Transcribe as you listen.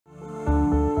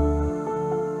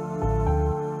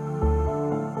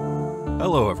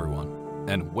Hello everyone,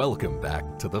 and welcome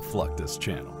back to the Fluctus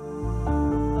Channel.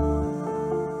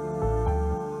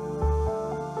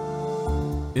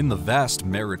 In the vast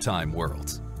maritime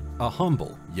world, a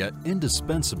humble yet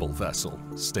indispensable vessel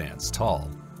stands tall: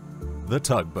 the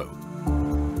tugboat.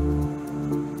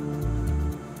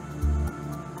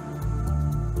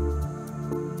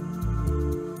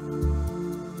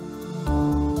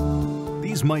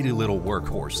 These mighty little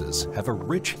workhorses have a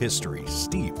rich history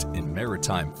steeped in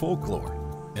maritime folklore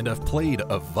and have played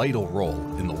a vital role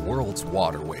in the world's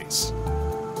waterways.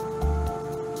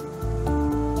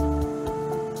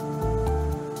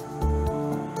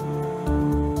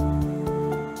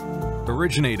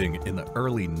 Originating in the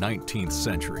early 19th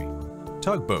century,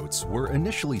 tugboats were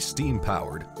initially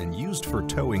steam-powered and used for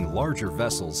towing larger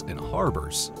vessels in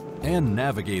harbors and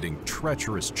navigating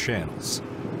treacherous channels.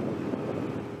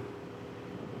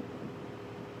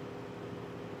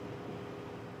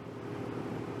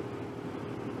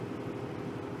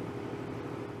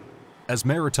 As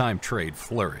maritime trade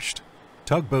flourished,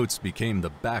 tugboats became the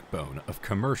backbone of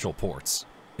commercial ports,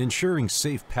 ensuring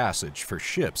safe passage for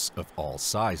ships of all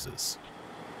sizes.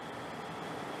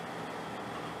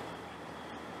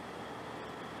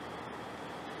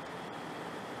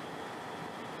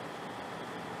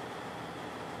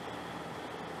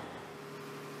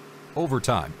 Over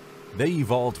time, they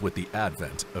evolved with the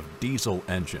advent of diesel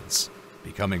engines,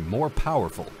 becoming more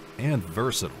powerful and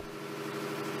versatile.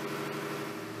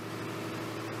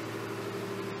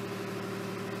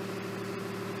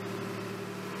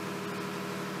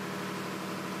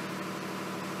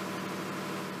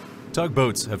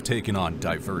 Tugboats have taken on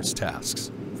diverse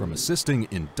tasks, from assisting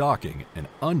in docking and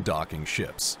undocking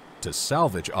ships to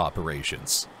salvage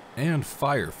operations and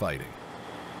firefighting.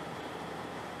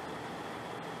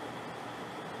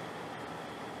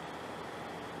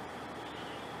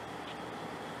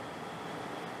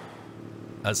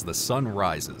 As the sun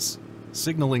rises,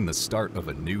 signaling the start of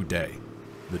a new day,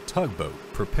 the tugboat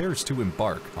prepares to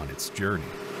embark on its journey.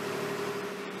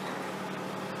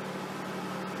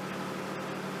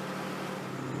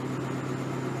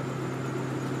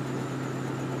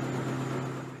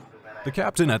 The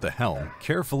captain at the helm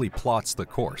carefully plots the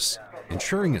course,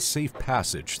 ensuring a safe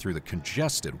passage through the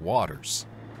congested waters.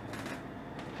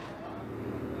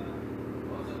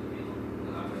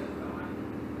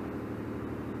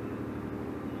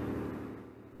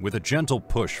 With a gentle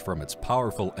push from its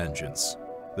powerful engines,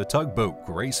 the tugboat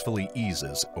gracefully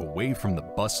eases away from the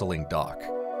bustling dock.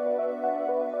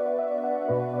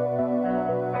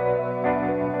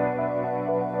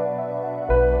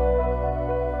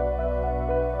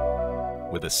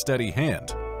 With a steady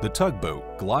hand, the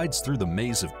tugboat glides through the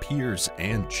maze of piers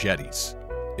and jetties,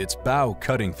 its bow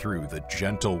cutting through the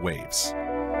gentle waves.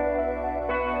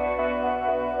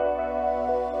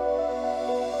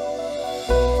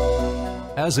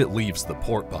 As it leaves the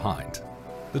port behind,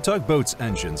 the tugboat's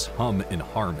engines hum in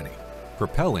harmony,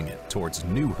 propelling it towards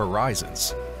new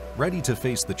horizons, ready to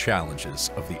face the challenges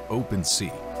of the open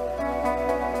sea.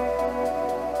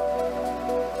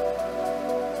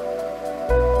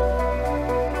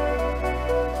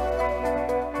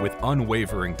 With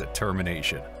unwavering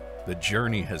determination, the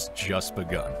journey has just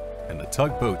begun, and the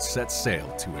tugboat sets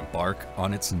sail to embark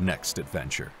on its next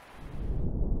adventure.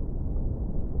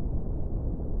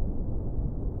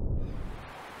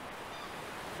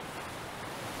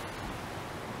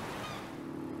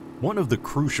 One of the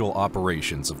crucial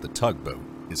operations of the tugboat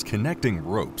is connecting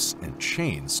ropes and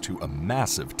chains to a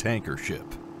massive tanker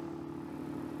ship.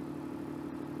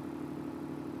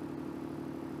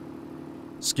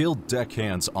 Skilled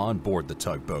deckhands on board the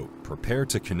tugboat prepare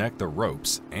to connect the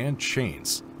ropes and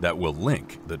chains that will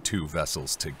link the two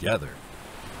vessels together.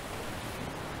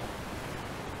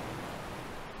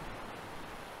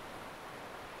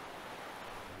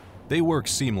 They work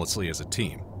seamlessly as a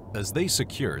team as they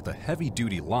secure the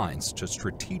heavy-duty lines to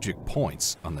strategic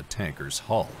points on the tanker's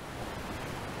hull.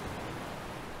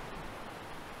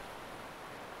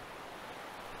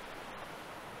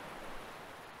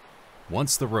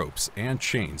 Once the ropes and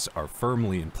chains are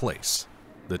firmly in place,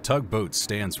 the tugboat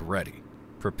stands ready,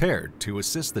 prepared to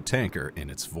assist the tanker in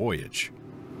its voyage.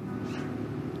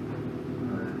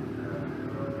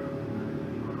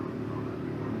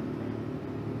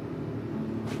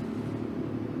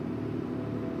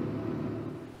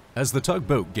 As the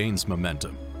tugboat gains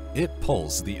momentum, it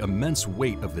pulls the immense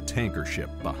weight of the tanker ship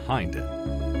behind it.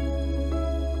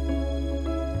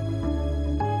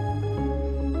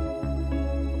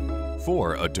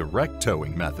 For a direct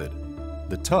towing method,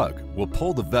 the tug will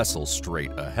pull the vessel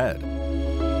straight ahead.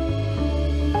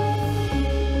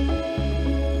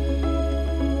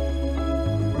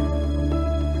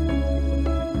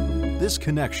 This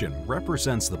connection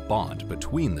represents the bond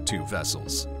between the two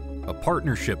vessels, a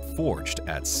partnership forged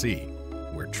at sea,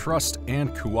 where trust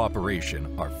and cooperation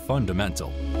are fundamental.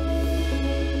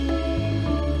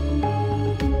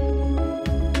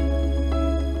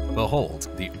 Behold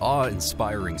the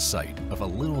awe-inspiring sight of a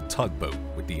little tugboat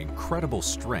with the incredible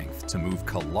strength to move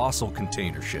colossal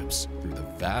container ships through the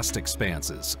vast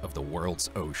expanses of the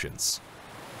world's oceans.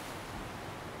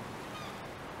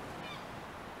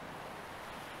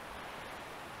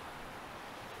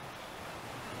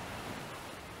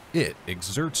 It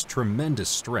exerts tremendous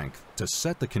strength to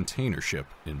set the container ship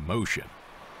in motion.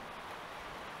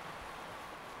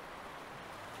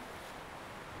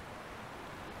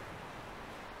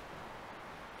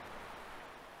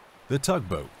 The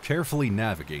tugboat carefully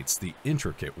navigates the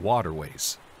intricate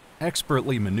waterways,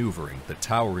 expertly maneuvering the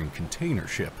towering container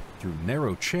ship through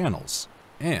narrow channels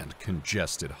and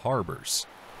congested harbors.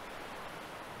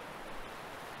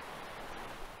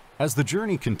 As the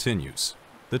journey continues,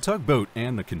 the tugboat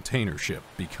and the container ship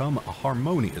become a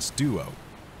harmonious duo.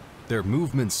 Their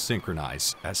movements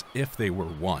synchronize as if they were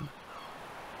one.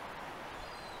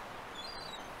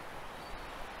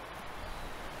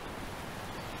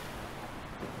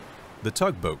 The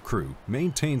tugboat crew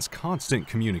maintains constant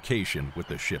communication with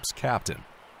the ship's captain,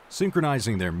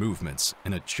 synchronizing their movements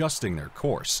and adjusting their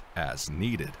course as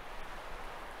needed.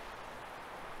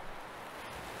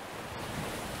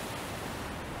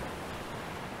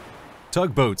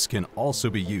 Tugboats can also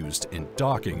be used in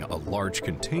docking a large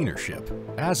container ship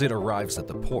as it arrives at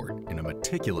the port in a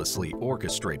meticulously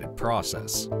orchestrated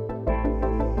process.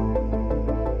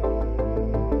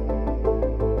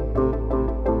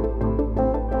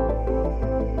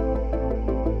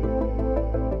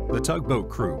 The tugboat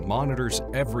crew monitors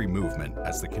every movement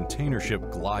as the container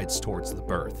ship glides towards the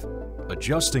berth,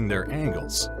 adjusting their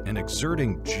angles and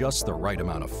exerting just the right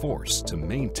amount of force to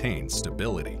maintain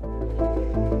stability.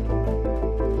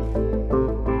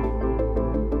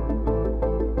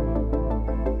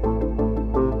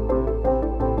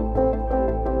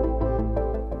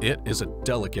 It is a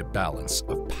delicate balance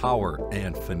of power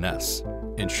and finesse,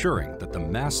 ensuring that the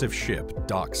massive ship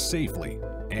docks safely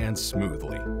and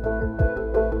smoothly.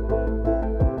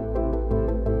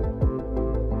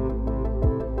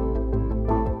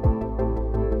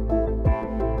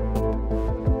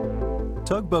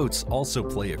 Tugboats also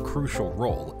play a crucial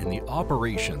role in the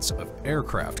operations of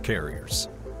aircraft carriers,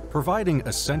 providing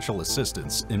essential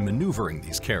assistance in maneuvering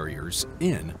these carriers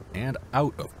in and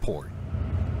out of port.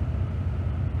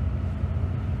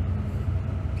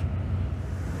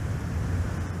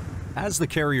 As the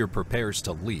carrier prepares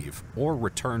to leave or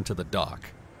return to the dock,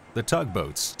 the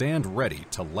tugboats stand ready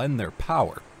to lend their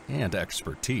power and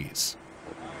expertise.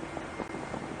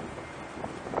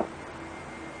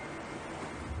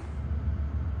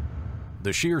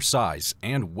 The sheer size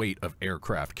and weight of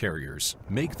aircraft carriers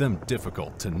make them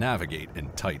difficult to navigate in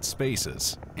tight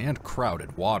spaces and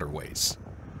crowded waterways.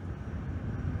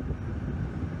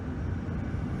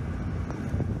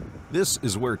 This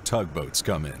is where tugboats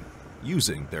come in,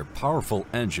 using their powerful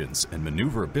engines and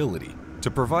maneuverability to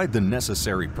provide the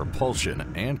necessary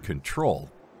propulsion and control.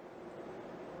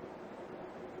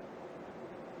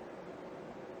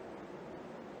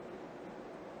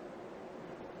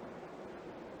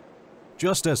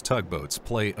 Just as tugboats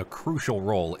play a crucial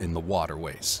role in the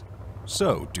waterways,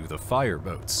 so do the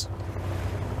fireboats.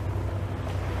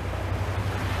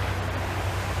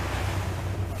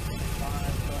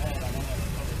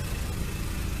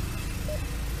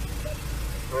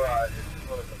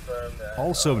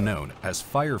 Also known as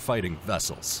firefighting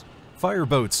vessels,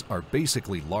 fireboats are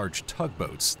basically large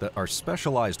tugboats that are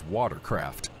specialized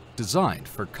watercraft designed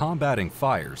for combating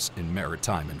fires in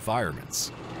maritime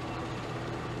environments.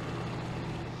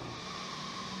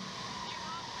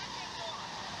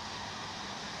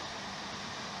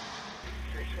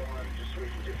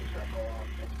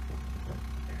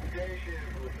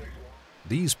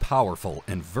 These powerful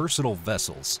and versatile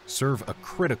vessels serve a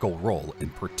critical role in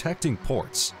protecting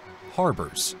ports,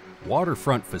 harbors,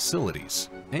 waterfront facilities,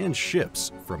 and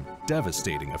ships from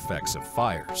devastating effects of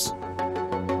fires.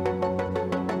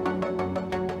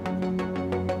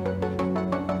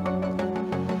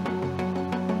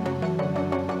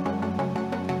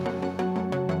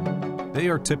 They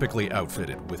are typically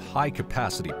outfitted with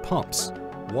high-capacity pumps,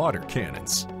 water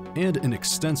cannons, and an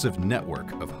extensive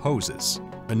network of hoses,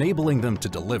 enabling them to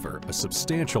deliver a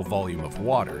substantial volume of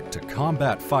water to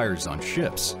combat fires on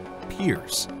ships,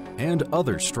 piers, and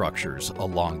other structures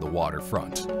along the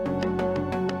waterfront.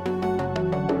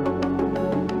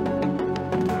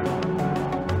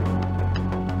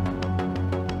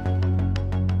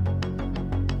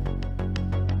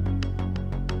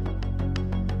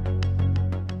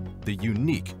 The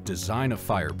unique design of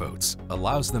fireboats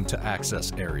allows them to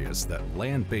access areas that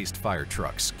land-based fire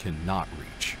trucks cannot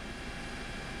reach.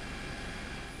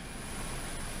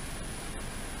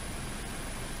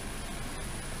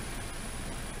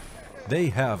 They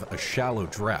have a shallow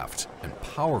draft and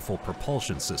powerful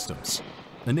propulsion systems,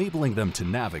 enabling them to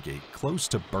navigate close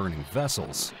to burning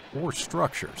vessels or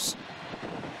structures.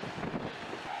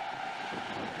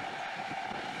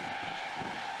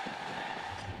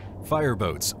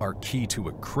 Fireboats are key to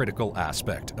a critical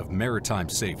aspect of maritime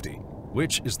safety,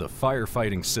 which is the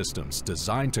firefighting systems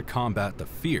designed to combat the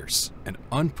fierce and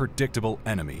unpredictable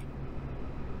enemy.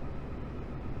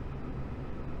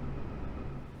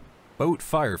 Boat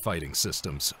firefighting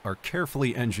systems are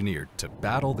carefully engineered to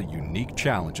battle the unique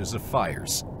challenges of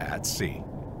fires at sea.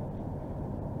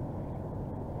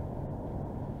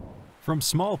 From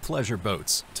small pleasure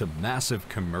boats to massive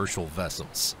commercial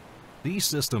vessels, these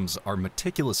systems are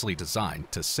meticulously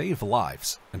designed to save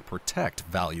lives and protect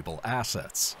valuable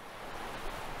assets.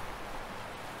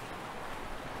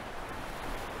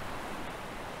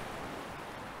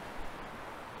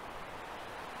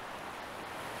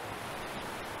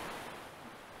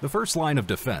 The first line of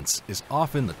defense is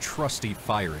often the trusty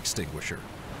fire extinguisher.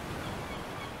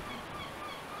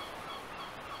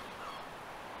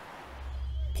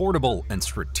 Portable and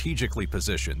strategically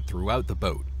positioned throughout the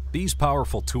boat, these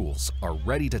powerful tools are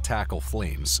ready to tackle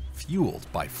flames fueled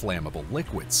by flammable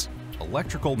liquids,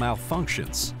 electrical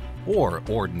malfunctions, or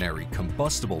ordinary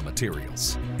combustible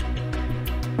materials.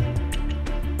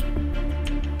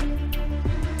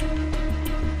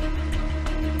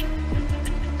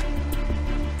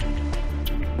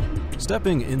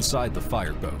 Stepping inside the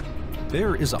fireboat,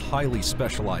 there is a highly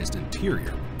specialized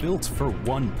interior built for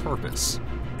one purpose: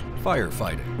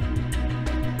 firefighting.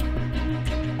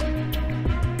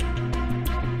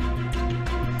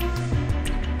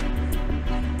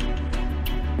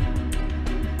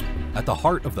 At the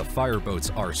heart of the fireboat's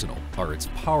arsenal are its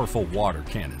powerful water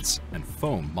cannons and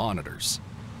foam monitors.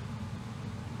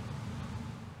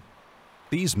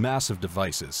 These massive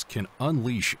devices can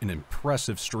unleash an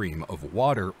impressive stream of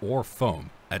water or foam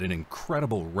at an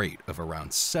incredible rate of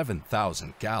around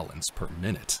 7,000 gallons per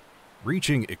minute,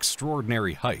 reaching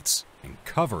extraordinary heights and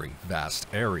covering vast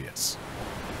areas.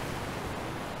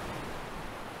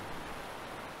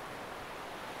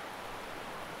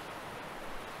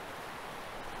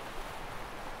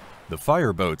 The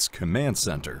fireboat's command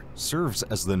center serves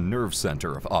as the nerve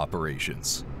center of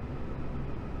operations.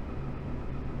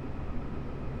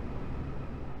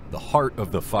 The heart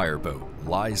of the fireboat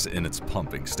lies in its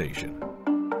pumping station.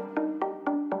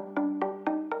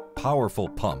 Powerful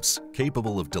pumps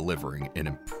capable of delivering an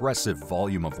impressive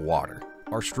volume of water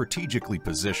are strategically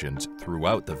positioned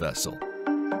throughout the vessel.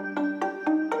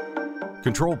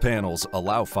 Control panels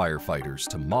allow firefighters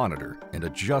to monitor and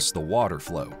adjust the water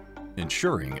flow,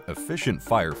 ensuring efficient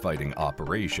firefighting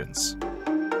operations.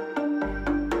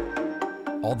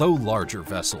 Although larger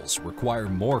vessels require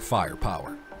more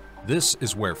firepower, this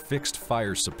is where fixed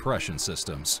fire suppression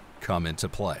systems come into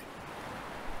play.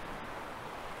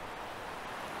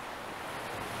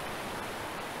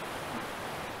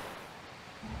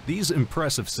 These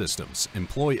impressive systems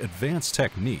employ advanced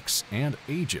techniques and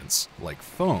agents like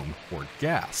foam or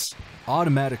gas,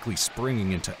 automatically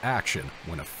springing into action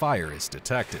when a fire is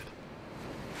detected.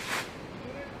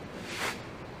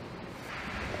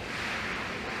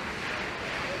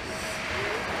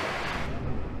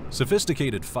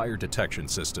 Sophisticated fire detection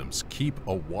systems keep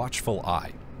a watchful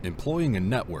eye, employing a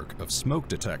network of smoke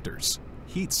detectors,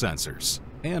 heat sensors,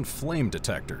 and flame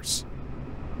detectors.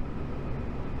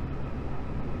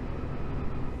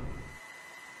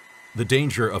 The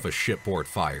danger of a shipboard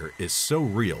fire is so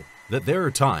real that there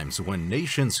are times when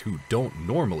nations who don't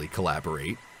normally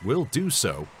collaborate will do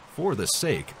so for the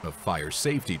sake of fire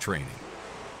safety training.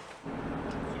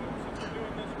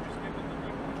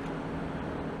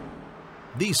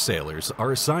 These sailors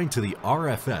are assigned to the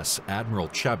RFS Admiral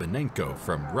Chabanenko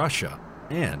from Russia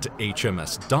and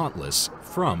HMS Dauntless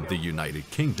from the United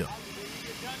Kingdom.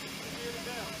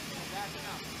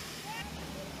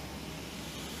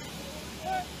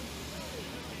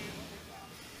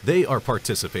 They are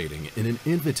participating in an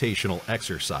invitational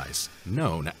exercise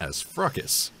known as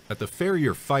Fluctus at the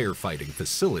Farrier Firefighting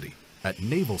Facility at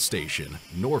Naval Station,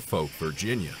 Norfolk,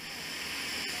 Virginia.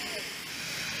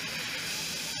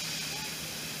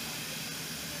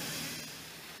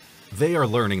 They are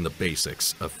learning the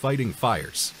basics of fighting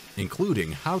fires,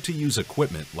 including how to use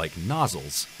equipment like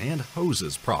nozzles and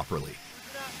hoses properly.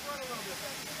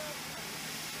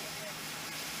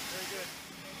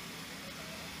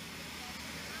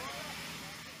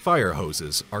 Fire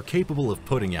hoses are capable of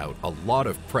putting out a lot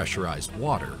of pressurized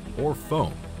water or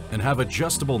foam and have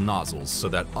adjustable nozzles so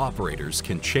that operators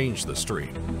can change the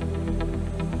stream.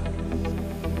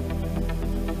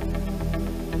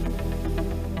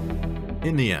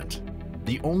 In the end,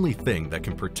 the only thing that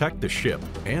can protect the ship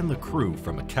and the crew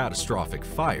from a catastrophic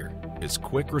fire is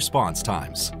quick response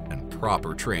times and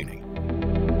proper training.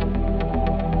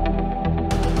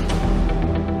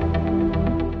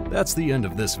 That's the end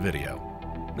of this video.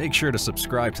 Make sure to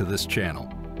subscribe to this channel,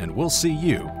 and we'll see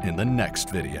you in the next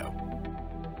video.